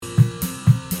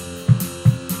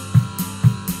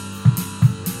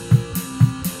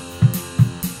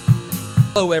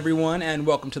Hello, everyone, and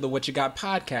welcome to the What You Got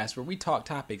podcast, where we talk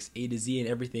topics A to Z and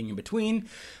everything in between.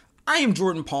 I am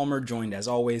Jordan Palmer, joined as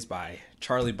always by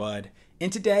Charlie Budd,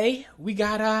 and today we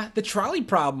got the Trolley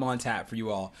Problem on tap for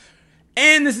you all.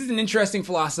 And this is an interesting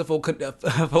philosophical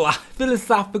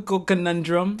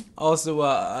conundrum, also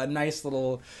a nice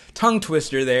little tongue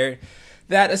twister there,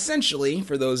 that essentially,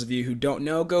 for those of you who don't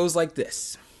know, goes like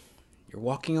this. You're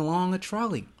walking along a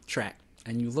trolley track,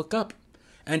 and you look up,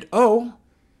 and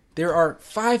there are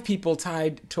 5 people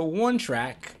tied to one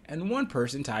track and 1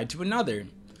 person tied to another.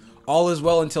 All is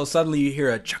well until suddenly you hear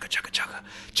a chugga chugga chugga,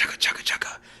 chugga chugga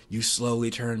chugga. You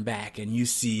slowly turn back and you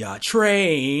see a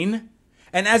train.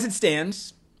 And as it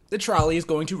stands, the trolley is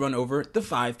going to run over the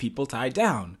 5 people tied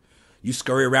down. You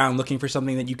scurry around looking for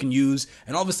something that you can use,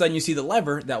 and all of a sudden you see the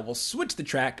lever that will switch the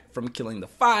track from killing the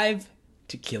 5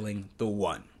 to killing the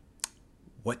 1.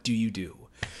 What do you do?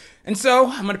 And so,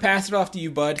 I'm going to pass it off to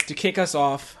you, Bud, to kick us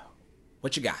off.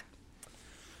 What you got?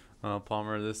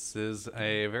 Palmer, this is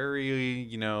a very,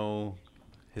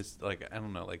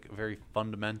 very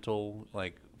fundamental,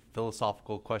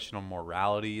 philosophical question on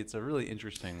morality. It's a really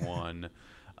interesting one.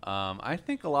 I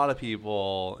think a lot of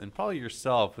people, and probably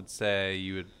yourself, would say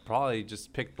you would probably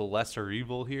just pick the lesser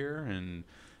evil here and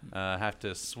have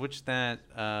to switch that,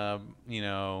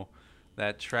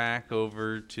 that track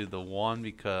over to the 1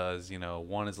 because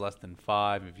 1 is less than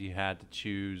 5. If you had to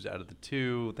choose out of the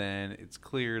 2, then it's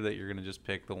clear that you're going to just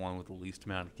pick the 1 with the least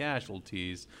amount of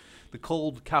casualties. The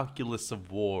cold calculus of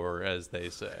war, as they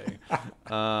say.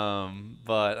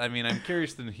 But I mean, I'm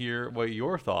curious to hear what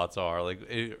your thoughts are.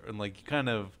 You kind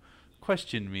of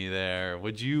questioned me there.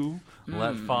 Would you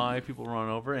let 5 people run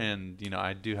over? And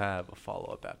I do have a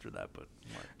follow up after that, but.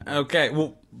 Okay,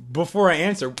 well, before I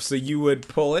answer, so you would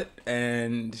pull it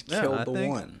and kill the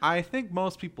 1? I think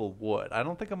most people would. I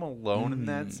don't think I'm alone in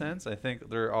that sense. I think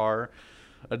there are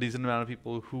a decent amount of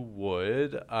people who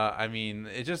would. I mean,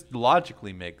 it just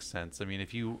logically makes sense. I mean,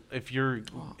 if you're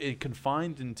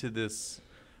confined into this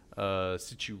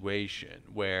situation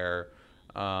where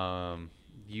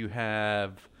you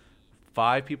have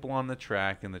 5 people on the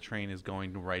track and the train is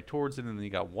going right towards it, and then you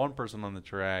got 1 person on the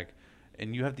track,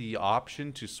 and you have the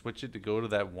option to switch it to go to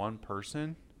that 1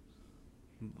 person,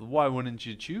 why wouldn't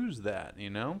you choose that,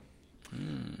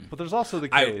 But there's also the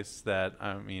case that,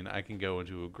 I can go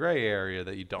into a gray area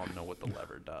that you don't know what the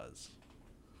lever does.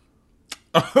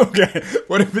 Okay.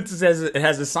 What if it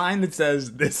has a sign that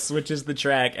says this switches the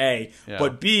track A,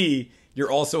 but B, you're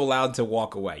also allowed to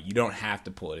walk away. You don't have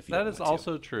to pull it if you don't want to. That is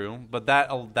also true, but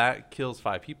that kills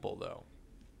 5 people, though.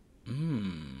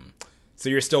 So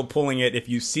you're still pulling it if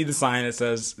you see the sign that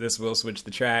says this will switch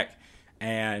the track,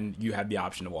 and you have the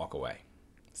option to walk away.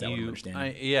 Is that what I'm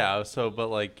understanding?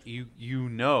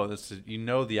 You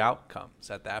know the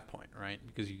outcomes at that point, right?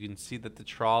 Because you can see that the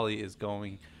trolley is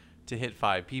going to hit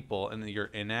 5 people, and your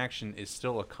inaction is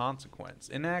still a consequence.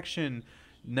 Inaction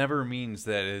never means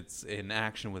that it's an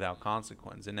action without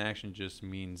consequence. Inaction just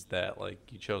means that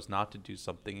you chose not to do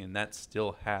something, and that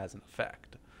still has an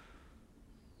effect.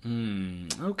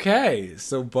 Okay,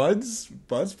 so Bud's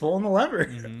pulling the lever.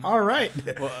 Mm-hmm. All right.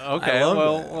 Well, okay.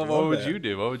 What would you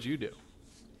do? What would you do?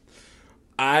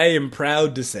 I am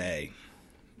proud to say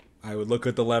I would look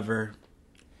at the lever,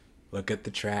 look at the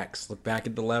tracks, look back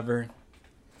at the lever.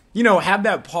 Have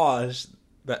that pause,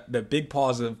 that big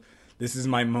pause of this is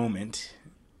my moment.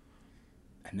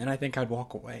 And then I think I'd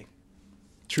walk away.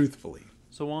 Truthfully.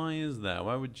 So why is that?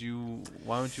 Why would you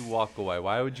walk away?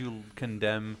 Why would you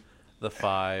condemn the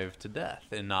 5 to death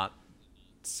and not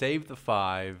save the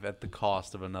 5 at the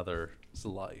cost of another's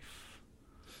life?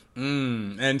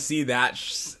 And see,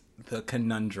 that's the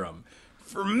conundrum.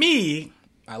 For me,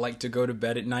 I like to go to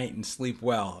bed at night and sleep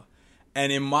well.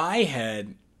 And in my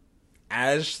head,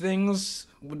 as things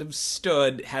would have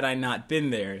stood had I not been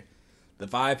there, the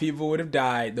 5 people would have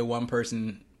died, the 1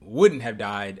 person wouldn't have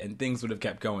died, and things would have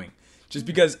kept going. Just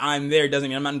because I'm there doesn't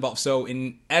mean I'm not involved. So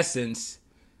in essence,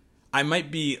 I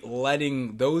might be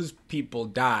letting those people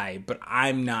die, but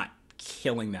I'm not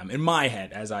killing them. In my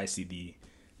head, as I see the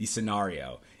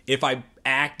scenario. If I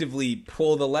actively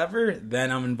pull the lever,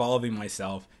 then I'm involving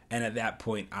myself, and at that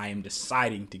point, I am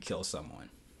deciding to kill someone.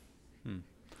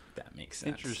 That makes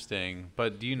sense. Interesting.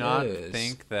 But do you not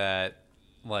think that,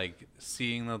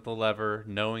 seeing the lever,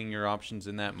 knowing your options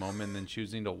in that moment, and then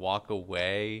choosing to walk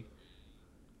away,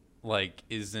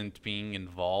 isn't being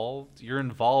involved? You're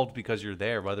involved because you're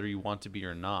there, whether you want to be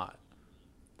or not.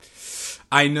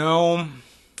 I know.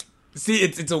 See,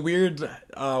 it's a weird,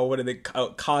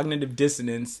 cognitive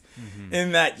dissonance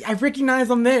in that I recognize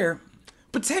I'm there,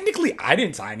 But technically, I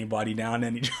didn't tie anybody down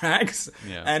any tracks,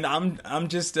 Yeah. and I'm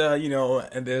just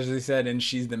and as they said, and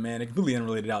she's the man, completely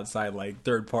unrelated outside like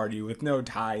third party with no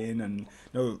tie-in and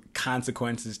no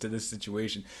consequences to this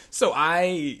situation. So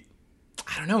I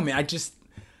don't know, man.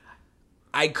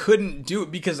 I couldn't do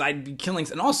it because I'd be killing.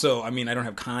 And also, I mean, I don't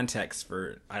have context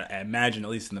for. I imagine, at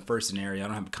least in the first scenario, I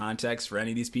don't have context for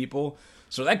any of these people.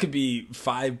 So that could be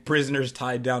 5 prisoners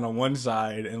tied down on one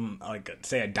side and, like,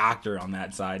 say, a doctor on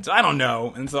that side. So I don't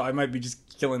know, and so I might be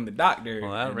just killing the doctor.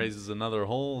 Well, that raises another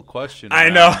whole question. I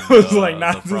know. I was like,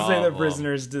 not to say problem. that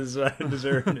prisoners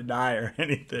deserve to die or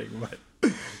anything,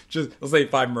 but just let's say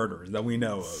 5 murderers that we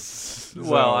know of. So,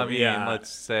 well, I mean, yeah. let's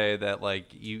say that like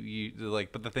you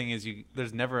like, but the thing is,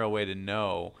 there's never a way to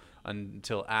know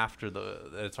until after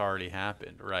it's already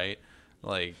happened, right?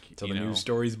 Like, Until the news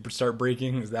stories start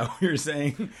breaking. Is that what you're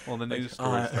saying? Well, the news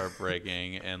stories start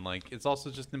breaking, and like it's also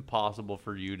just impossible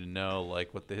for you to know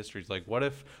like what the history's like. What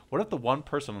if the one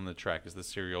person on the track is the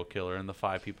serial killer and the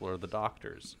 5 people are the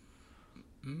doctors?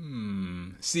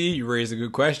 See, you raise a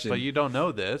good question. But you don't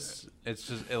know this. It's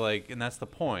just like, and that's the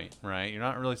point, right? You're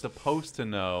not really supposed to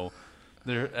know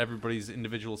everybody's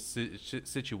individual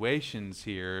situations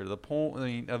here. The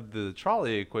point of the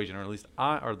trolley equation, or at least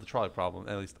or the trolley problem,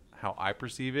 at least how I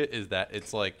perceive it, is that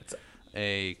it's like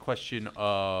a question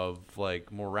of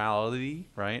like morality,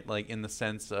 right? Like in the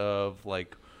sense of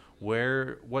like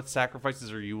what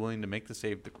sacrifices are you willing to make to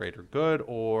save the greater good,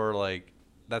 or like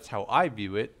that's how I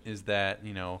view it, is that,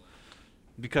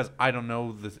 because I don't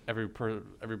know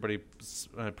everybody's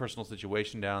personal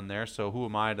situation down there, so who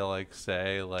am I to like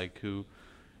say like who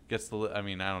gets to I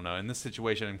mean, I don't know. In this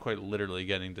situation, I'm quite literally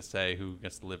getting to say who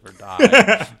gets to live or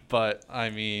die. But I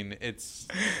mean, it's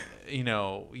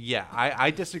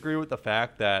I disagree with the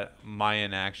fact that my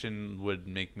inaction would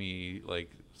make me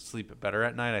like sleep better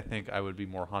at night. I think I would be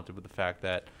more haunted with the fact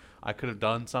that I could have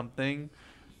done something,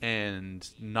 and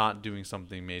not doing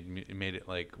something made it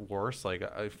like worse. Like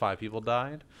 5 people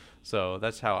died. So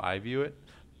that's how I view it.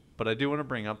 But I do want to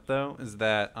bring up, though, is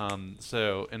that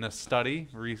so in a study,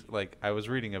 like I was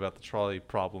reading about the trolley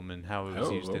problem and how it was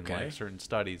used in like certain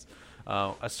studies,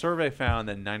 a survey found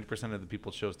that 90% of the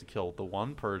people chose to kill the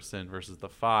 1 person versus the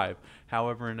 5.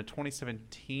 However, in a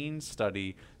 2017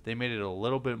 study, they made it a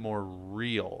little bit more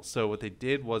real. So what they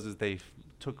did was they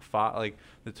took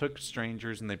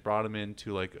strangers and they brought them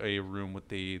into like a room with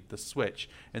the switch,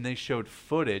 and they showed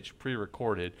footage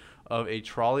pre-recorded of a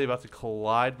trolley about to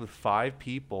collide with 5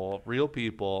 people, real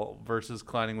people, versus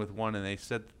colliding with 1, and they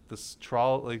said this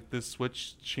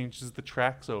switch changes the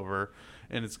tracks over,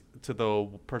 and it's to the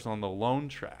person on the lone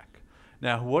track.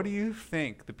 Now, what do you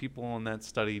think the people in that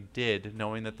study did,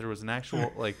 knowing that there was an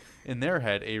actual like in their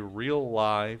head a real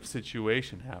live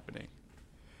situation happening?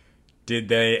 Did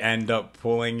they end up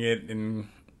pulling it in?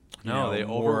 No, they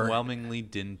overwhelmingly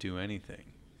didn't do anything.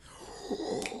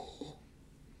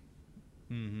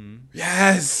 Mm-hmm.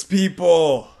 Yes,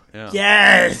 people. Yeah.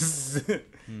 Yes.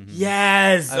 Mm-hmm.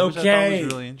 Yes. Which I thought Okay.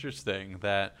 was really interesting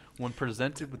that when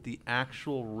presented with the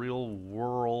actual real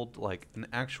world, like an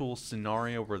actual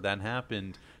scenario where that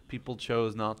happened, people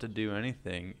chose not to do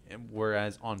anything.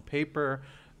 Whereas on paper,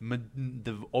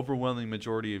 the overwhelming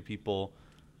majority of people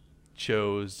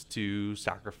chose to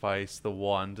sacrifice the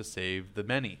 1 to save the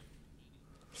many.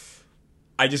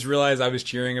 I just realized I was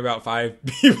cheering about 5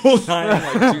 people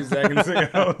dying like 2 seconds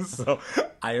ago, so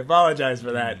I apologize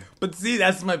for that. But see,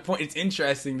 that's my point. It's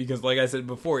interesting because, like I said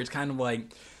before, it's kind of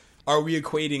like, are we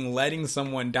equating letting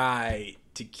someone die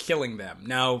to killing them?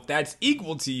 Now, if that's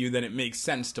equal to you, then it makes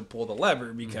sense to pull the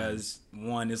lever because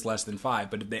 1 is less than 5.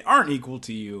 But if they aren't equal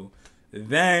to you,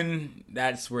 then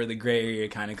that's where the gray area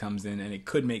kind of comes in, and it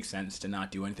could make sense to not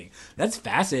do anything. That's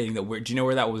fascinating. Do you know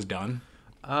where that was done?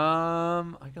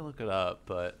 I can look it up,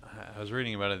 but I was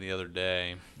reading about it the other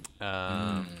day.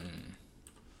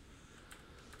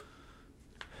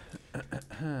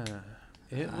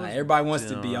 Everybody wants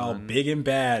to be all big and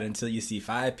bad until you see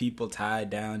 5 people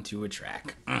tied down to a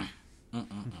track. Where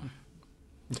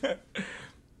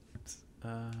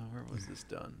was this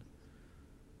done?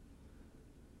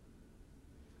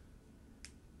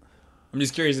 I'm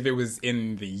just curious if it was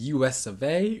in the U.S. of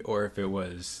A. or if it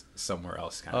was somewhere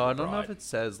else. Kind of I don't know if it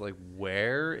says like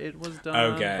where it was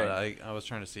done. Okay, but I was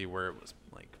trying to see where it was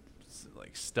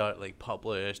like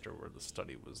published, or where the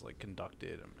study was like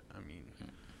conducted. I mean,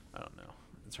 I don't know.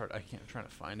 It's hard. I'm trying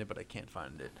to find it, but I can't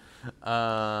find it.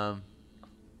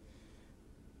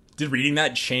 Did reading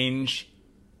that change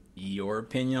your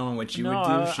opinion on what you would do?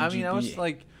 I was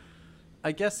like,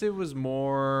 I guess it was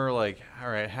more like, all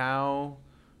right, how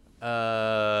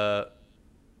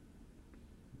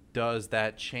does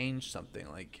that change something?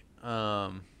 Like,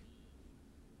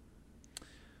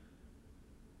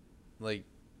 like,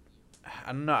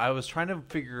 I don't know. I was trying to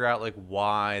figure out like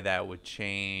why that would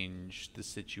change the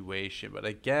situation, but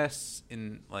I guess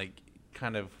in like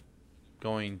kind of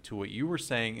going to what you were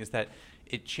saying is that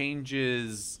it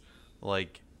changes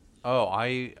like, oh,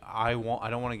 I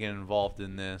don't want to get involved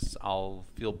in this. I'll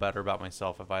feel better about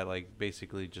myself if I like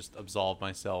basically just absolve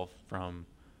myself from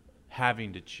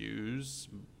having to choose,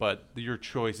 but your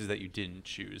choice is that you didn't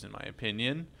choose, in my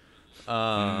opinion.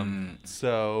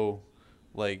 So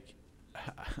like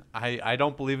I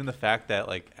don't believe in the fact that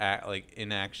like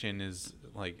inaction is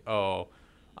like, oh,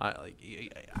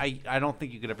 I don't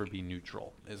think you could ever be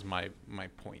neutral is my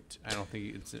point. I don't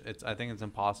think it's I think it's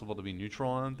impossible to be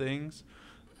neutral on things.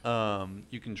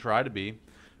 You can try to be,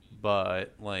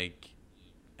 but like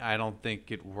I don't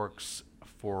think it works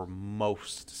for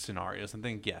most scenarios. I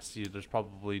think yes, there's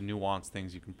probably nuanced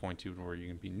things you can point to where you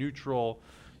can be neutral.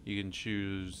 You can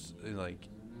choose like,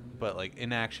 but like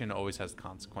inaction always has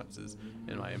consequences,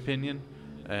 in my opinion.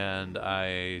 And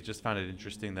I just found it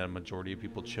interesting that a majority of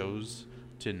people chose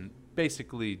to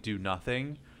basically do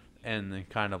nothing and then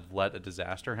kind of let a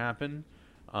disaster happen.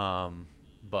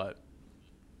 But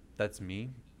that's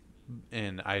me,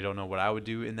 and I don't know what I would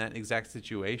do in that exact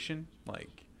situation.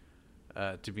 Like,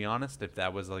 to be honest, if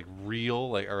that was like real,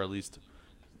 like, or at least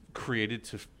created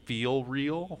to feel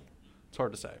real, it's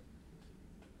hard to say.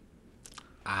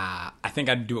 I think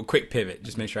I'd do a quick pivot,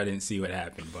 just make sure I didn't see what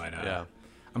happened. But Yeah.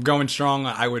 I'm going strong.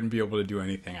 I wouldn't be able to do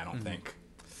anything, I don't think.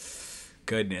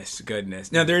 Goodness.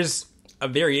 Now, there's a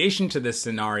variation to this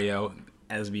scenario,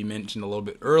 as we mentioned a little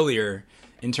bit earlier,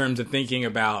 in terms of thinking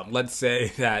about, let's say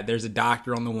that there's a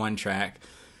doctor on the one track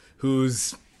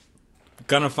who's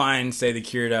gonna find, say, the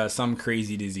cure to some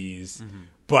crazy disease,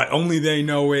 but only they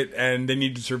know it, and they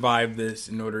need to survive this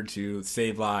in order to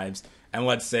save lives. And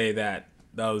let's say that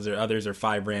others are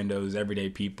five randos, everyday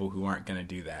people who aren't gonna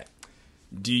do that.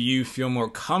 Do you feel more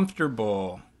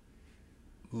comfortable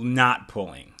not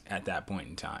pulling at that point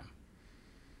in time?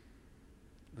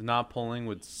 Not pulling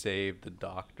would save the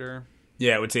doctor.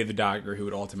 Yeah, it would save the doctor, who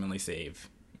would ultimately save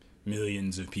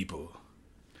millions of people.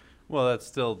 Well, that's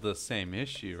still the same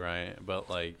issue, right? But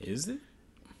like, Is it?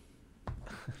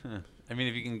 I mean,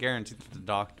 if you can guarantee that the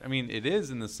doctor, I mean, it is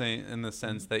in the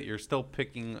sense that you're still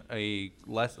picking a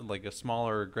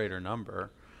smaller or greater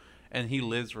number, and he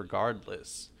lives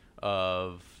regardless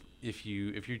of if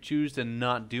you choose to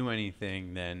not do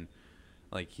anything, then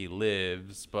like he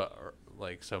lives, but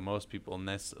like so most people in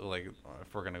this, like,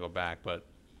 if we're gonna go back, but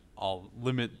I'll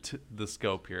limit the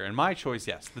scope here. And my choice,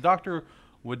 yes, the doctor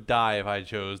would die if I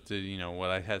chose to,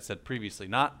 what I had said previously.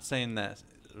 Not saying that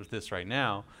this right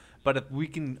now, but if we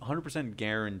can 100%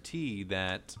 guarantee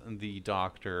that the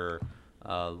doctor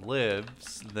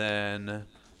lives, then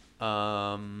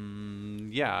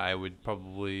yeah, I would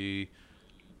probably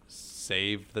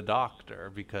save the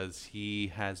doctor because he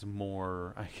has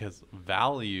more, I guess,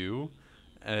 value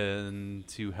and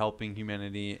to helping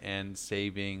humanity and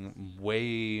saving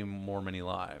way many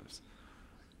lives.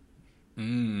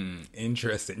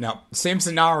 Interesting. Now, same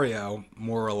scenario,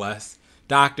 more or less.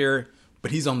 Doctor,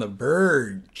 but he's on the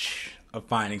verge of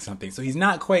finding something. So he's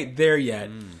not quite there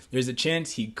yet. There's a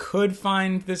chance he could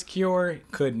find this cure,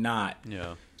 could not.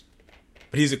 Yeah.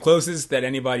 But he's the closest that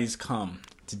anybody's come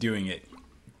to doing it.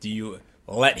 Do you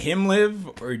let him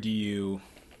live, or do you...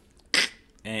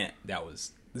 And that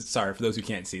was... Sorry, for those who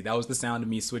can't see, that was the sound of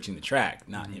me switching the track,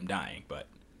 not him dying, but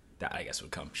that, I guess,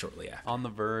 would come shortly after. On the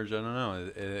verge, I don't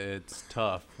know. It's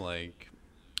tough. Like,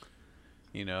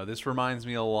 this reminds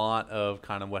me a lot of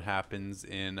kind of what happens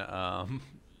in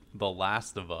The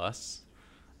Last of Us.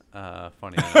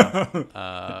 Funny enough.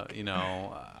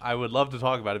 I would love to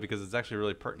talk about it because it's actually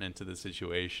really pertinent to the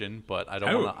situation, but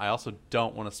I also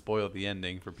don't want to spoil the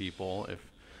ending for people if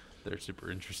they're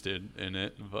super interested in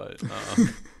it, but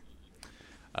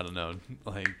I don't know.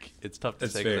 Like, it's tough to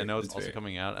say because I know it's also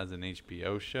coming out as an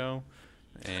HBO show.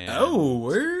 And,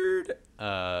 word.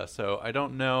 So I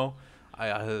don't know.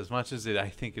 As much as I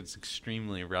think it's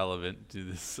extremely relevant to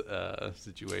this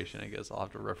situation, I guess I'll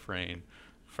have to refrain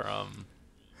from,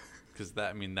 because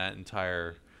that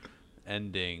entire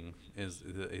ending is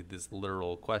this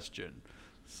literal question.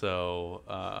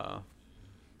 So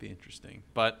be interesting.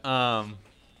 But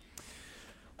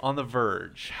on the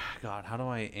verge, God, how do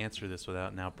I answer this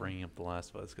without now bringing up The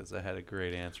Last of Us? Because I had a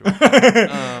great answer.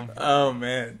 Oh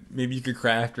man, maybe you could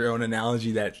craft your own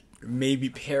analogy that maybe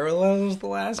parallels The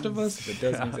Last of Us, but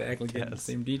doesn't exactly get the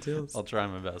same details. I'll try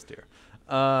my best here.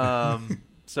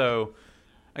 So,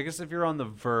 I guess if you're on the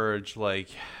verge, like,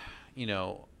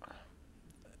 at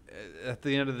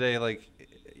the end of the day, like,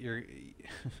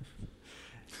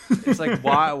 it's like,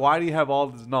 why do you have all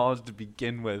this knowledge to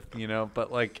begin with, you know?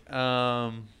 But like,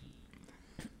 I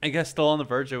guess still on the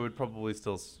verge, I would probably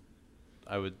still,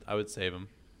 I would save him.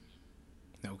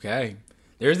 Okay.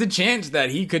 There's a chance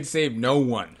that he could save no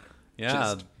one.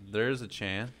 Yeah, there's a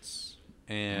chance.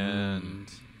 And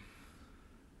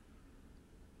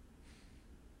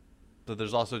but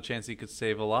there's also a chance he could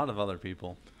save a lot of other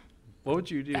people. What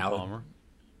would you do, Palmer?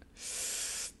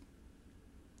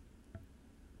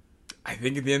 I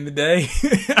think at the end of the day,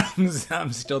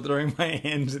 I'm still throwing my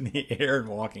hands in the air and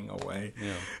walking away.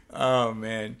 Yeah. Oh,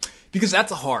 man. Because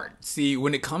that's hard. See,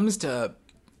 when it comes to,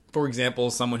 for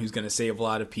example, someone who's going to save a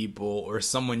lot of people or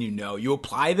someone you know, you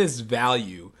apply this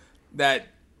value that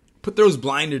put those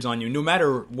blinders on you no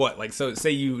matter what. Like, so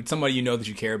say somebody you know that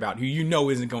you care about who you know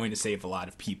isn't going to save a lot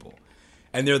of people.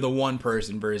 And they're the one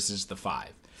person versus the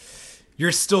 5.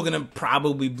 You're still going to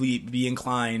probably be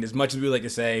inclined, as much as we like to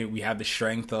say we have the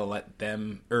strength to let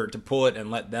them, or to pull it and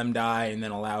let them die and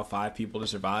then allow 5 people to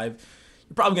survive,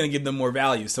 you're probably going to give them more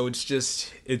value. So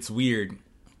it's weird.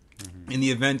 In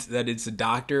the event that it's a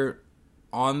doctor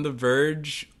on the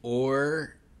verge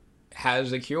or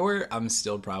has a cure, I'm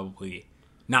still probably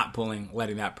not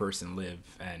letting that person live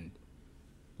and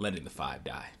letting the 5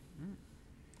 die.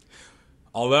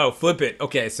 Although, flip it.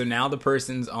 Okay, so now the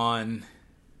person's on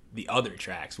the other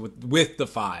tracks with the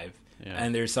 5,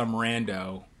 and there's some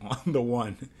rando on the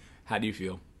 1. How do you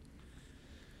feel?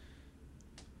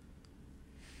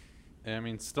 I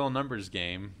mean, still a numbers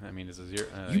game. I mean, it's a 0.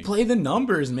 You play the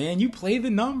numbers, man. You play the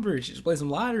numbers. You just play some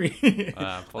lottery.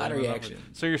 Lottery action.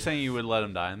 So you're saying you would let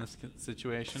him die in this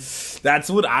situation? That's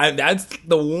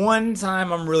the one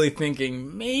time I'm really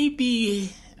thinking maybe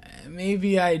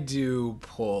I do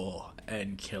pull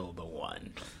and kill the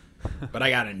 1. But I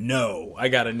gotta know.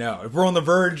 If we're on the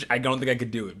verge, I don't think I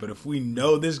could do it. But if we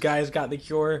know this guy's got the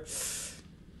cure,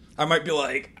 I might be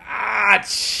like,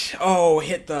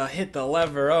 hit the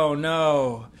lever. Oh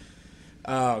no.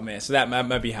 Oh man. So that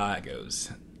might be how that goes.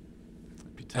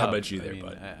 How about you there,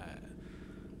 bud?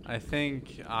 I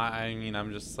think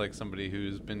I'm just like somebody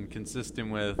who's been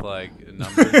consistent with like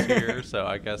numbers here. So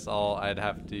I guess I'd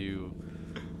have to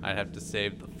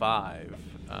save the 5.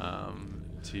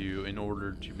 In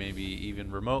order to maybe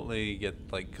even remotely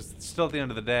get, like, because still at the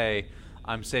end of the day,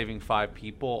 I'm saving 5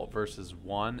 people versus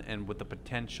 1, and with the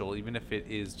potential, even if it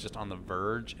is just on the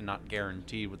verge and not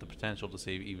guaranteed, with the potential to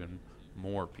save even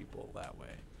more people that way.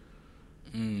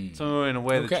 So in a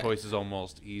way, the choice is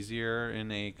almost easier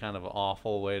in a kind of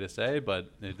awful way to say,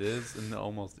 but it is an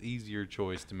almost easier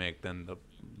choice to make than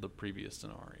the previous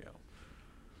scenario.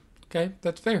 Okay,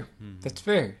 that's fair. That's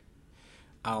fair.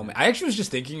 I actually was just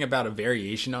thinking about a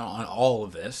variation on all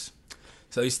of this.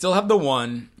 So you still have the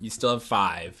 1, you still have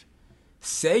 5.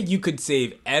 Say you could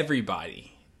save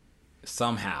everybody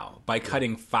somehow by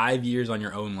cutting 5 years on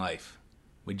your own life.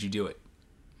 Would you do it?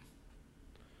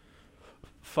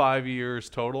 5 years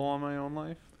total on my own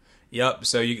life? Yep.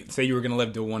 So you say you were going to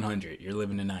live to 100. You're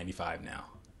living to 95 now.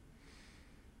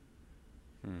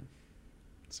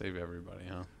 Save everybody,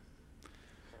 huh?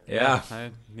 Yeah.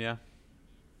 Yeah.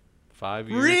 5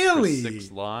 years really? For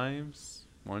 6 lives.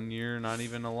 1 year, not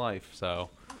even a life.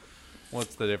 So,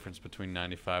 what's the difference between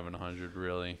 95 and 100,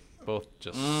 really? Both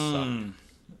just suck.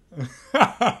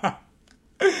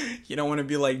 You don't want to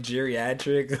be like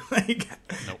geriatric, like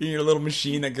Nope. in your little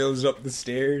machine that goes up the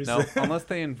stairs. No, unless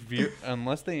they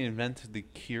invented the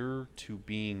cure to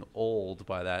being old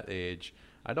by that age.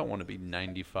 I don't want to be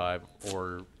 95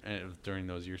 or during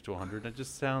those years to 100. It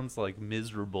just sounds like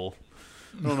miserable.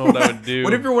 I don't know what I would do.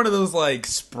 What if you're one of those like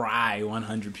spry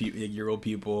 100-year-old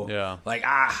people? Yeah. Like,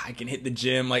 I can hit the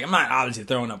gym. Like, I'm not obviously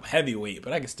throwing up heavy weight,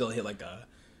 but I can still hit like a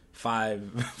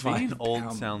Being old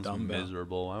pound sounds dumbbell.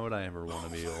 miserable. Why would I ever want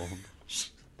to be old?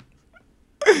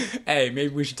 Hey,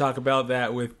 maybe we should talk about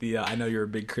that with the. I know you're a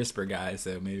big CRISPR guy,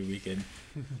 so maybe we could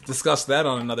discuss that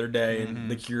on another day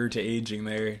and the cure to aging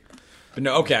there. But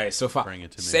no, okay. So Bring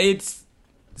it to me.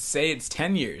 say it's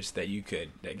 10 years that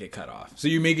get cut off. So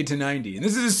you make it to 90, and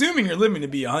this is assuming you're living to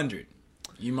be 100.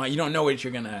 You don't know what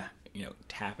you're gonna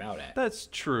tap out at. That's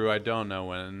true. I don't know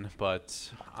when,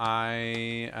 but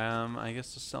I am, I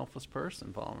guess, a selfless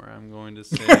person, Palmer. I'm going to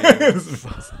say Was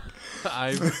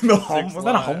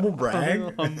that a humble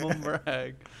brag? Humble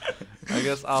brag. I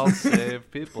guess I'll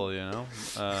save people,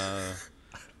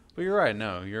 But you're right.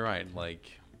 No, you're right.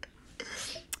 Like,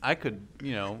 I could,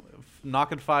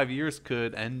 knocking 5 years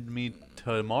could end me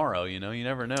tomorrow. You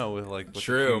never know with like what the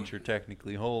future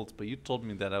technically holds. But you told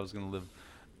me that I was going to live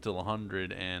till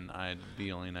 100 and I'd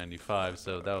be only 95,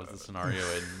 so that was the scenario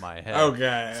in my head.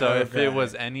 Okay. So if it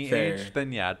was any age,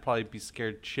 then yeah, I'd probably be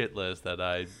scared shitless that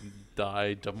I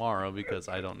die tomorrow because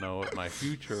I don't know what my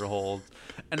future holds.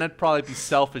 And I'd probably be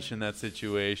selfish in that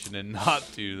situation and not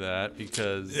do that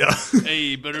because,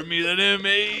 hey, better me than him,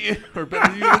 eh? Or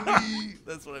better you than me.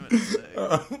 That's what I meant to say.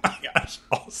 Oh my gosh.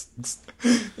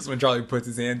 That's when Charlie puts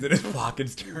his hands in his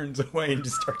pockets, turns away, and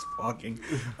just starts walking.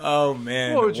 Oh,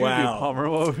 man. What would you do, wow. Palmer?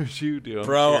 What would you do?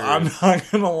 Bro, I'm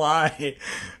not going to lie.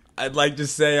 I'd like to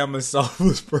say I'm a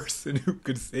selfless person who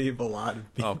could save a lot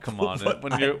of people. Oh, come on.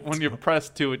 When you're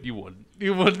pressed to it, you wouldn't.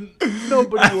 You wouldn't.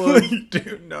 Nobody would. Really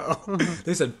do no.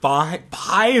 They said bye.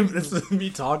 This is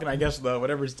me talking, I guess, though.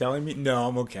 Whatever's telling me. No,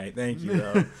 I'm okay. Thank you,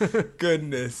 though.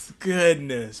 Goodness.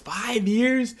 5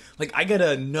 years? Like, I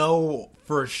gotta know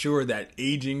for sure that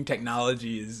aging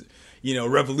technology is,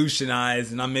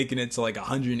 revolutionized, and I'm making it to like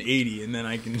 180, and then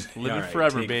I can live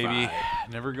forever, baby.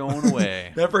 5. Never going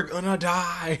away. Never gonna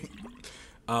die.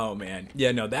 Oh man,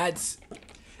 yeah, no, it's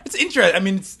interesting. I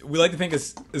mean, we like to think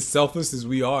as selfless as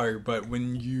we are, but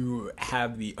when you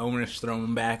have the onus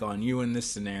thrown back on you in this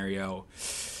scenario,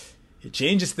 it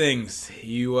changes things.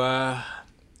 You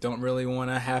don't really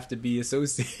want to have to be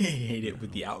associated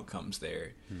with the outcomes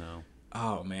there. No.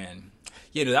 Oh man,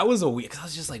 yeah, no, that was a week. Cause I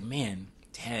was just like, man,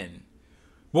 10.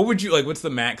 What would you like? What's the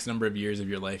max number of years of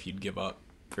your life you'd give up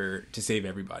to save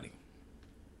everybody?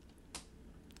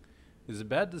 Is it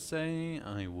bad to say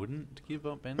I wouldn't give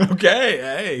up anything? Okay,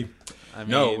 hey. I mean,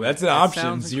 no, that's an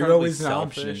option. 0 is an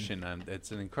option. And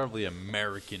it's an incredibly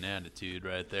American attitude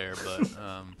right there. But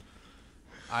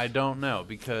I don't know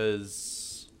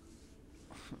because,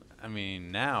 I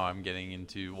mean, now I'm getting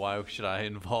into why should I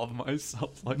involve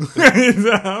myself like this?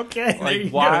 Okay. Like,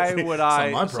 why would I?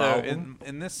 It's not my problem. So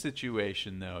in this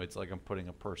situation, though, it's like I'm putting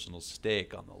a personal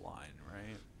stake on the line,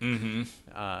 right?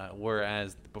 Mm-hmm.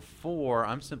 Whereas before,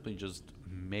 I'm simply just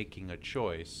making a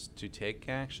choice to take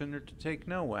action or to take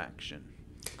no action.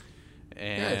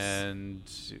 And,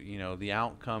 the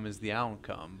outcome is the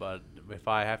outcome. But if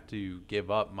I have to give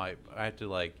up I have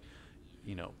to,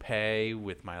 pay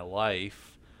with my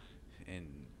life in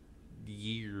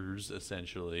years,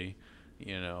 essentially,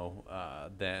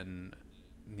 then,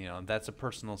 that's a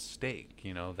personal stake,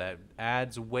 that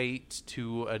adds weight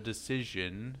to a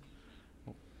decision.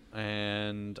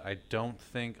 And I don't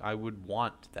think I would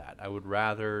want that. I would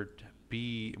rather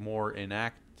be more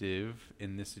inactive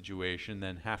in this situation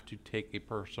than have to take a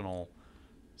personal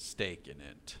stake in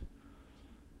it.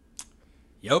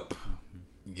 Yup.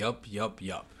 Yup.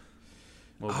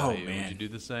 What about you? Man. Would you do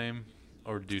the same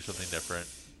or do something different?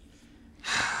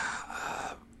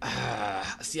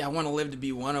 See, I want to live to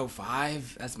be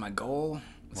 105. That's my goal.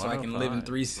 So I can live in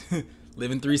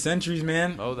 3 centuries,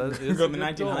 man. Oh, that is go a to the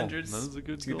good 1900s, goal. That is a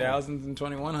good 2000s, and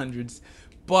 2100s.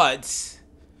 But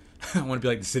I want to be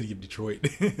like the city of Detroit,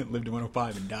 live to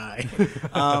 105 and die.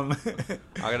 I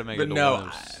gotta make it to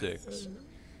 106.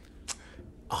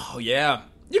 Oh yeah,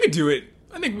 you could do it.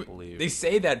 I think they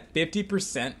say that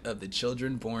 50% of the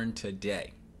children born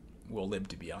today will live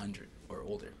to be 100 or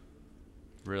older.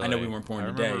 Really? I know we weren't born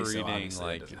today, I remember so reading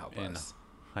obviously it doesn't help in us.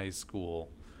 high school,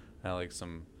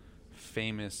 some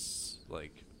famous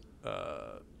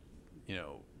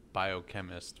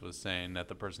biochemist was saying that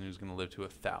the person who's going to live to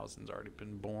 1,000's already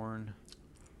been born.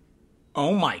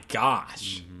 Oh my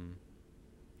gosh. Mm-hmm.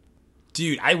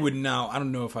 Dude, I don't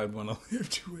know if I'd want to live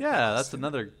to 1,000. Yeah, that's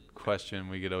another question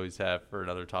we could always have for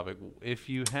another topic. If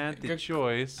you had the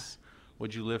choice,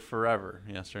 would you live forever?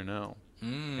 Yes or no?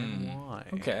 And why?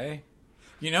 Okay.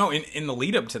 In the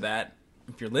lead up to that,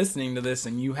 if you're listening to this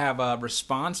and you have a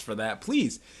response for that,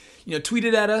 please, tweet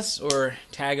it at us or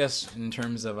tag us in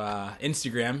terms of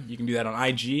Instagram. You can do that on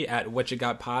IG at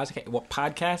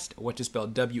WhatChaGotPodcast, what is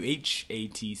spelled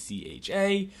WHATCHA,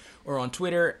 or on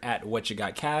Twitter at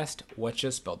WhatChaGotCast,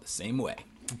 Whatcha spelled the same way.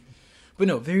 But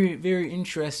no, very, very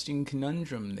interesting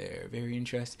conundrum there. Very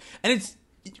interesting. And it's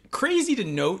crazy to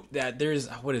note that there's,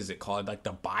 what is it called? Like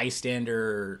the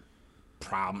bystander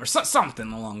problem or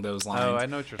something along those lines. Oh, I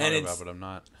know what you're talking about, but I'm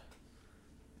not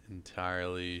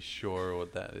entirely sure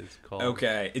what that is called.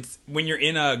 Okay, it's when you're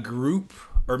in a group,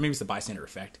 or maybe it's the bystander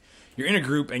effect. You're in a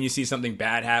group and you see something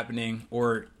bad happening,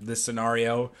 or this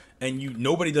scenario, and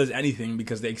nobody does anything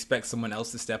because they expect someone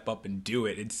else to step up and do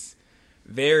it. It's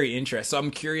very interesting. So I'm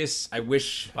curious. I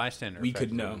wish bystander we effect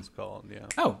could know. It's called, yeah.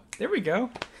 Oh, there we go.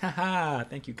 Haha.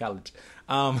 Thank you, college.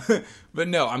 But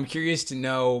no, I'm curious to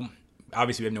know.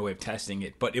 Obviously, we have no way of testing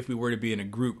it, but if we were to be in a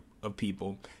group of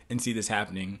people and see this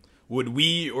happening, would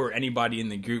we or anybody in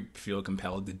the group feel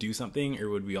compelled to do something, or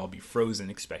would we all be frozen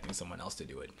expecting someone else to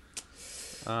do it?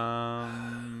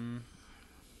 I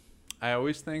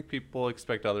always think people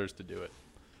expect others to do it.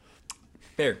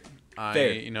 Fair.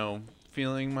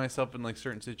 feeling myself in like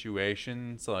certain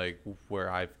situations, like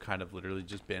where I've kind of literally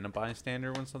just been a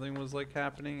bystander when something was like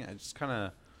happening. I just kind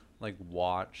of like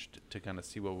watched to kind of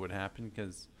see what would happen,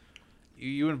 because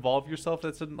you involve yourself.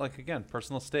 That's like, again,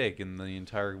 personal stake in the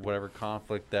entire whatever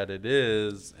conflict that it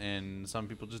is, and some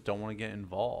people just don't want to get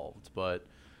involved. But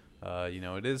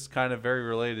it is kind of very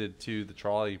related to the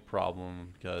trolley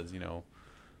problem, because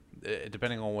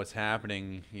depending on what's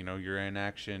happening, your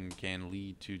inaction can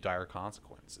lead to dire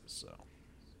consequences. So.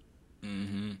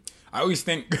 Mm-hmm. I always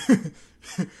think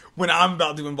when I'm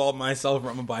about to involve myself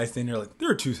or I'm a bystander, like, there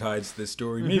are two sides to this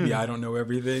story. Maybe I don't know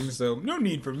everything, so no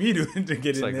need for me to get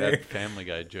it's in like there. That Family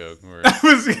Guy joke where I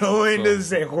was going to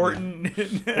say Horton.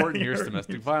 Horton hears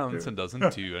domestic violence and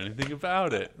doesn't do anything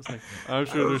about it. It's like, I'm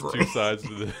sure there's two sides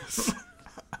to this.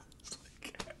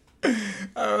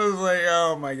 I was like,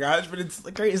 oh my gosh, but it's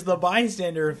great. It's the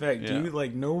bystander effect, dude.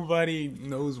 Like, nobody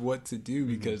knows what to do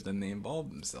because then they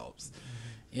involve themselves.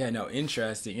 Yeah, no,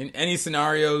 interesting. Any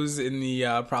scenarios in the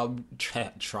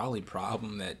trolley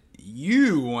problem that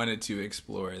you wanted to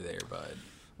explore there, bud?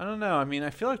 I don't know. I mean, I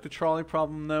feel like the trolley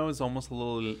problem, though, is almost a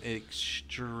little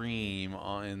extreme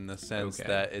in the sense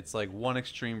that it's like one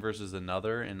extreme versus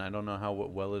another, and I don't know how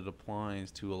well it applies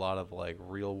to a lot of like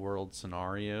real world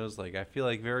scenarios. Like, I feel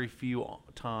like very few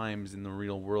times in the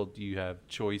real world do you have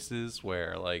choices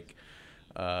where like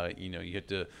you have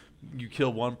to. You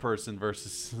kill one person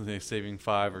versus saving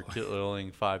five, or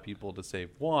killing five people to save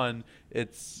one.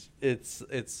 It's I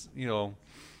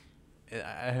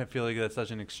feel like that's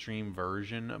such an extreme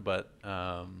version. But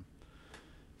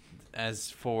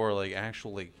as for like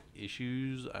actual like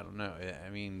issues, I don't know. I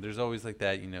mean, there's always like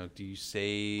that. Do you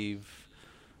save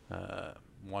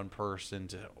one person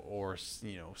or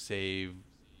save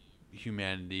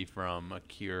humanity from a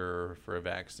cure for a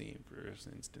vaccine, for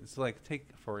instance? Like, take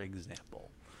for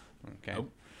example. Okay.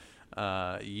 Nope.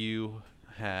 You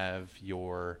have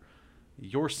your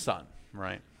son,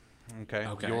 right? Okay.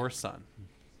 Your son.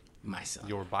 My son.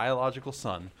 Your biological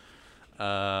son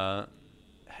has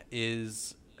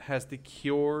the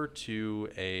cure to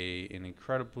an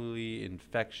incredibly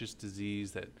infectious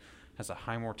disease that has a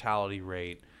high mortality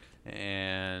rate,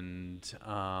 and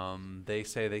they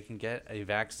say they can get a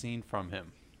vaccine from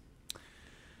him,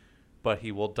 but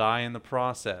he will die in the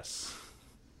process.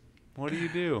 What do you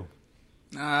do?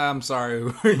 I'm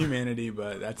sorry, humanity,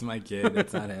 but that's my kid.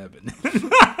 That's not happening.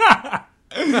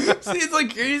 See, it's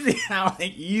like crazy how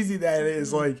like easy that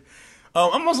is. Like,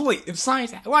 I'm also like, if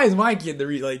science, why is my kid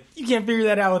like, you can't figure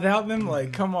that out without them?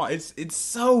 Like, come on, it's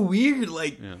so weird.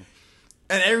 Like, and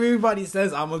everybody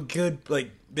says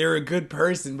they're a good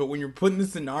person, but when you're put in the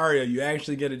scenario, you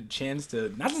actually get a chance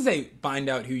to, not to say find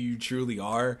out who you truly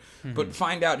are, but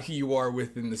find out who you are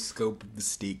within the scope of the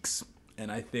stakes. And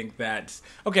I think that's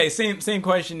okay. Same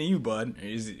question to you, bud.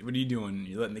 What are you doing?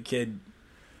 You letting the kid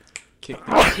kick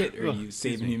the kid, or are you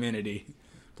saving humanity?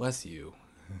 Bless you.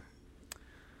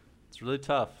 It's really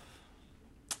tough.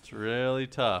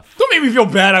 Don't make me feel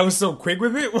bad. I was so quick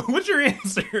with it. What's your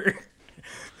answer?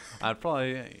 I'd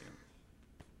probably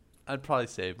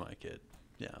save my kid.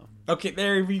 Yeah. Okay,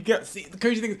 there we go. See, the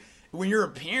crazy thing is, when you're a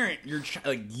parent, you're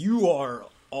like, you are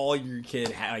all your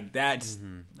kid like that's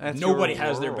nobody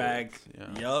has their back.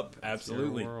 Yeah. Yup,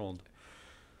 absolutely. World.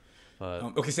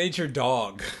 But okay, say it's your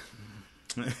dog.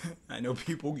 I know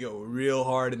people go real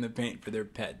hard in the paint for their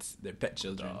pets, their pet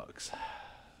children. Dogs.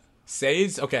 Say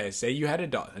you had a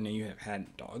dog. I know you have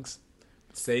had dogs.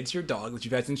 Say it's your dog that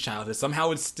you've had since childhood.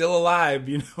 Somehow it's still alive,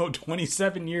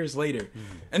 27 years later,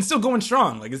 and still going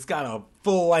strong. Like, it's got a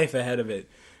full life ahead of it.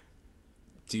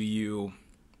 Do you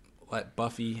let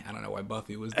Buffy? I don't know why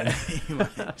Buffy was the name.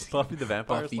 Buffy the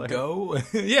Vampire Buffy Slayer? go?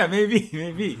 Yeah,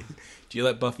 maybe. Do you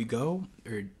let Buffy go,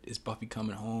 or is Buffy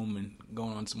coming home and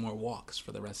going on some more walks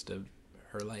for the rest of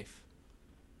her life?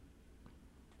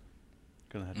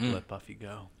 Gonna have to let Buffy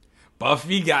go.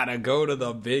 Buffy gotta go to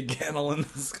the big kennel in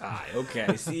the sky.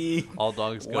 Okay, see? All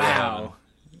dogs go. Wow.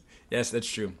 Yes, that's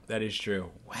true. That is true.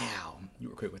 Wow. You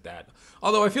were quick with that.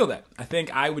 Although I feel that. I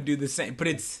think I would do the same. But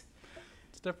it's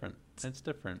different. It's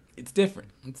different.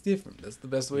 That's the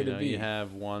best way to be. You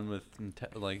have one with,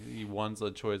 one's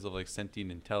a choice of,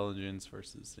 sentient intelligence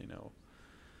versus,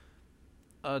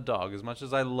 a dog. As much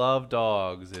as I love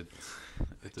dogs,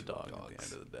 it's a dog at the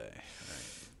end of the day.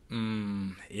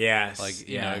 Right? Yes.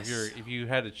 If you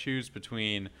had to choose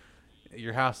between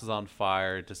your house is on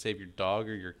fire to save your dog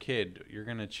or your kid, you're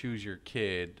going to choose your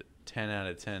kid 10 out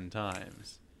of 10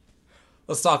 times.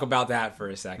 Let's talk about that for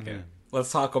a second.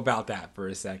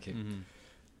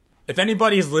 If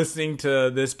anybody's listening to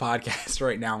this podcast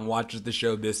right now and watches the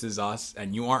show This Is Us,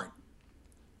 and you aren't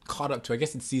caught up to, I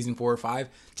guess it's season 4 or 5,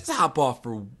 just hop off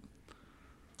for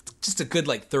just a good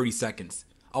like 30 seconds.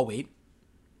 I'll wait.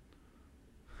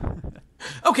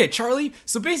 Okay, Charlie.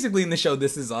 So basically in the show,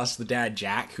 this is us, the dad,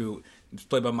 Jack, who is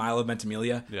played by Milo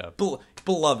Ventimiglia. Yeah.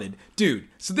 Beloved. Dude,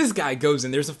 so this guy goes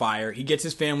in, there's a fire, he gets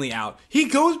his family out. He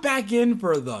goes back in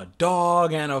for the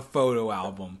dog and a photo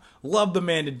album. Love the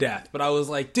man to death. But I was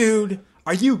like, dude,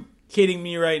 are you kidding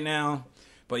me right now?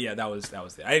 But yeah, that was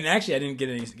it. I didn't get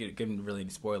really any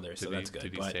spoilers, so that's good.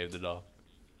 Did he save the dog?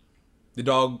 The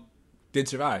dog did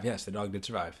survive. Yes, the dog did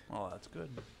survive. Oh, that's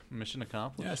good. Mission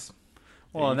accomplished. Yes.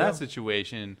 Well, in that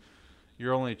situation,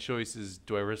 your only choice is,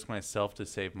 do I risk myself to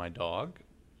save my dog?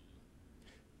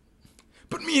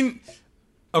 But I mean,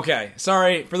 okay,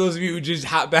 sorry for those of you who just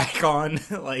hop back on.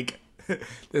 Like,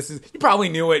 this is, you probably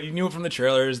knew it. You knew it from the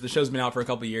trailers. The show's been out for a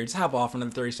couple of years. Just hop off for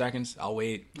another 30 seconds. I'll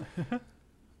wait.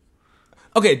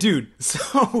 Okay, dude.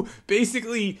 So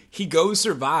basically, he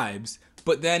survives,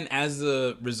 but then as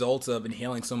a result of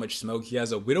inhaling so much smoke, he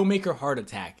has a Widowmaker heart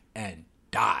attack and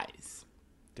dies.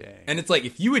 Dang. And it's like,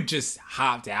 if you had just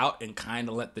hopped out and kind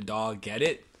of let the dog get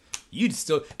it, you'd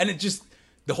still, and it just,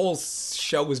 the whole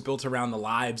show was built around the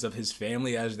lives of his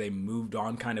family as they moved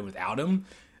on kind of without him.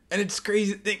 And it's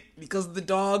crazy to think, because the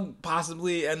dog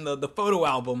possibly and the photo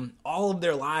album, all of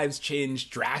their lives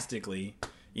changed drastically,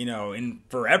 you know, in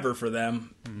forever for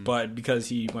them. Mm-hmm. But because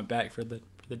he went back for the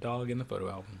dog and the photo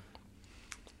album.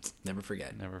 Never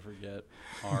forget. Never forget.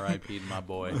 R.I.P. to my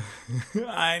boy.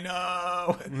 I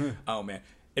know. Oh, man.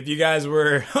 If you guys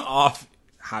were off,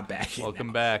 hop back.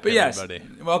 Welcome back, but everybody.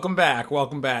 Yes, welcome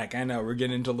back. I know, we're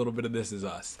getting into a little bit of This Is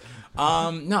Us.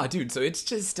 No, dude, so it's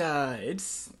just,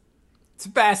 it's a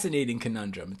fascinating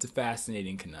conundrum. It's a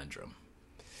fascinating conundrum.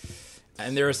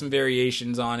 And there are some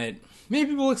variations on it.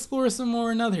 Maybe we'll explore some more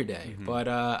another day. Mm-hmm. But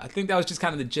I think that was just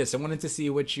kind of the gist. I wanted to see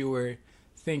what you were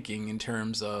thinking in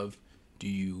terms of, do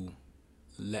you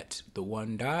let the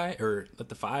one die, or let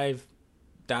the five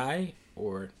die,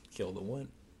 or kill the one?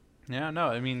 Yeah, no,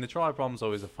 I mean, the trolley problem is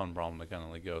always a fun problem to kind of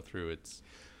like go through. It's,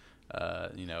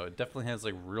 you know, it definitely has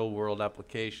like real world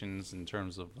applications in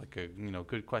terms of like a, you know,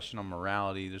 good question on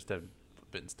morality. There's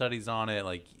been studies on it.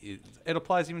 Like it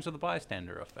applies even to the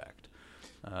bystander effect.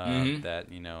 Mm-hmm. That,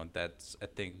 you know, that's, I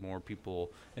think more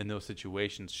people in those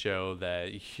situations show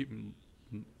that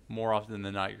more often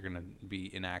than not, you're going to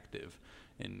be inactive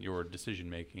in your decision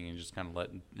making and just kind of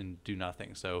let and do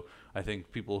nothing. So I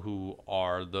think people who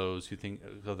are those who think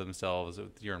of themselves, if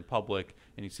you're in public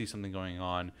and you see something going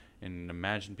on and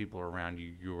imagine people around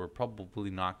you, you're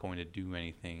probably not going to do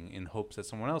anything in hopes that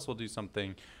someone else will do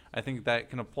something. I think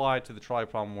that can apply to the trolley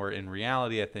problem, where in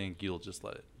reality, I think you'll just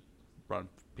let it run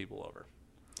people over.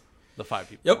 The five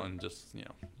people. Yep. And just, you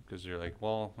know, because you're like,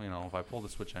 well, you know, if I pull the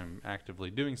switch, I'm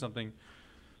actively doing something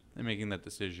and making that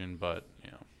decision. But, you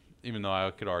know, even though I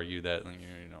could argue that,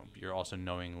 you know, you're also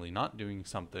knowingly not doing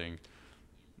something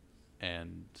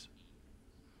and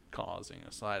causing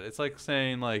a slide. It's like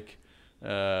saying, like,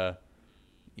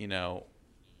 you know,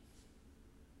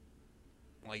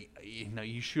 like, you know,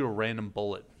 you shoot a random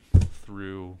bullet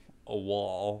through a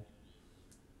wall,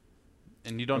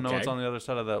 and you don't know what's on the other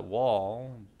side of that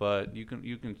wall, but you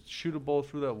can shoot a bullet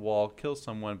through that wall, kill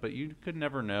someone, but you could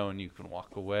never know, and you can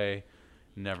walk away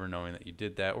never knowing that you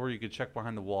did that, or you could check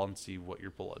behind the wall and see what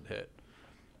your bullet hit.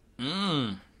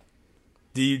 Do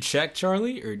you check,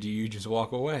 Charlie, or do you just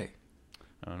walk away?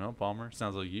 I don't know, Palmer.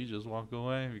 Sounds like you just walk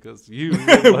away because you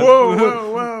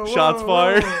whoa, shots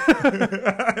fired.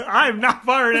 I have not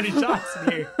fired any shots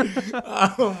in here.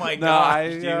 Oh my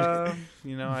gosh, dude.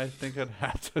 You know, I think I'd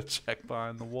have to check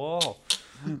behind the wall.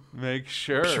 Make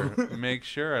sure.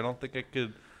 I don't think I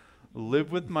could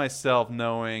live with myself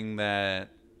knowing that,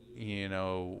 you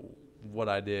know, what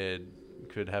I did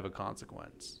could have a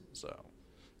consequence. So,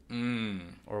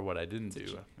 or what I didn't do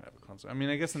have a consequence. I mean,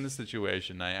 I guess in this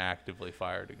situation, I actively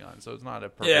fired a gun, so it's not a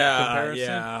perfect comparison.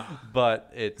 Yeah.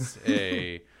 But it's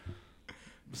a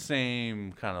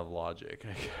same kind of logic,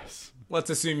 I guess. Let's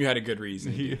assume you had a good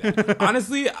reason to do that.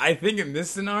 Honestly, I think in this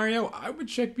scenario, I would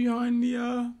check behind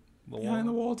the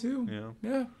wall too.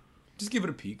 Yeah. Just give it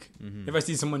a peek. Mm-hmm. If I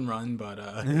see someone run, but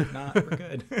if not, we're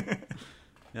good.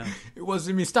 Yeah. It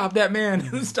wasn't me. Stop that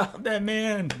man. Stop that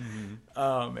man. Mm-hmm.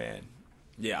 Oh man.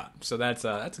 Yeah. So that's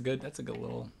a good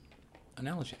little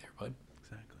analogy there, bud.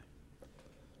 Exactly.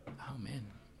 Oh man.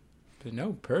 But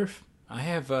no, perf. I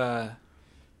have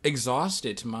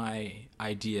exhausted my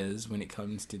ideas when it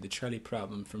comes to the trolley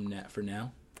problem for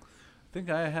now. I think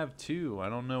I have too. I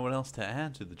don't know what else to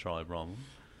add to the trolley problem.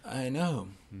 I know.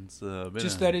 It's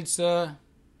that it's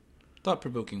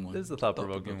thought-provoking one. It is a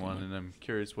thought-provoking one, and I'm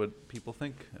curious what people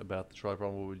think about the trolley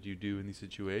problem. What would you do in these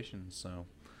situations? So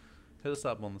hit us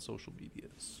up on the social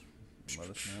medias. Let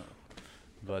us know.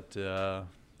 But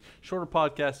shorter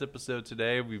podcast episode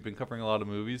today. We've been covering a lot of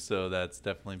movies, so that's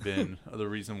definitely been the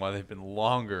reason why they've been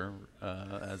longer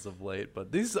as of late.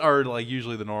 But these are like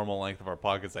usually the normal length of our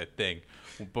podcasts, I think,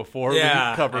 before we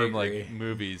cover like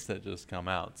movies that just come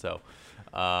out. So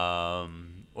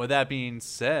with that being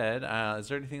said, is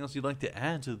there anything else you'd like to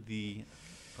add to the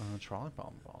Trolley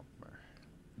Problem?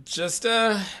 Just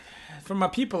for my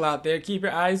people out there, keep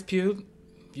your eyes peeled.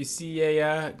 If you see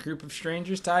a group of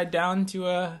strangers tied down to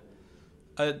a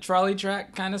trolley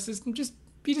track kind of system, just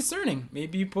be discerning.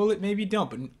 Maybe you pull it, maybe you don't,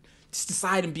 but just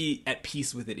decide and be at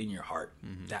peace with it in your heart.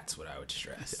 Mm-hmm. That's what I would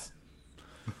stress.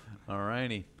 Yeah.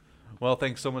 Alrighty. Well,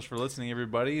 thanks so much for listening,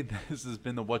 everybody. This has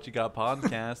been the What You Got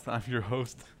podcast. I'm your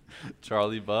host,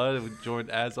 Charlie Budd. Joined,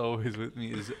 as always, with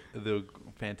me is the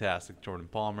fantastic Jordan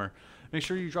Palmer. Make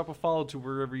sure you drop a follow to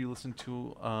wherever you listen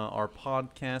to our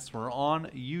podcasts. We're on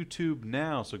YouTube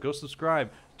now, so go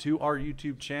subscribe to our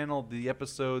YouTube channel. The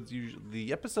episodes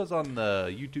on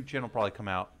the YouTube channel probably come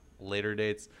out later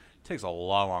dates. It takes a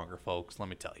lot longer, folks, let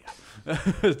me tell you,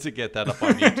 to get that up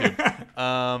on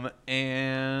YouTube.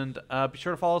 And be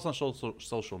sure to follow us on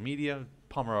social media.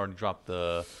 Palmer already dropped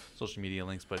the social media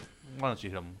links, but why don't you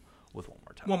hit them with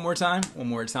one more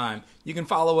time. You can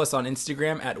follow us on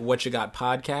Instagram at What You Got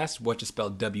Podcast, What You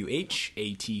spelled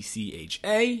WHATCHA,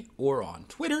 or on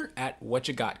Twitter at What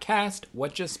You Got Cast,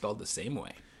 What You spelled the same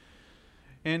way.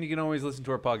 And you can always listen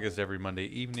to our podcast every Monday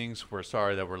evenings. We're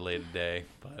sorry that we're late today,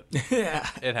 but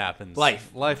it happens.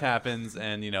 Life happens,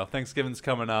 and Thanksgiving's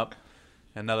coming up.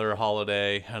 Another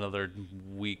holiday, another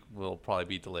week will probably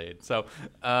be delayed. So,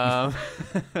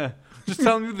 just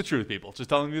telling you the truth, people. Just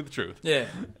telling you the truth. Yeah.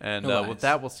 And with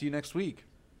that, we'll see you next week.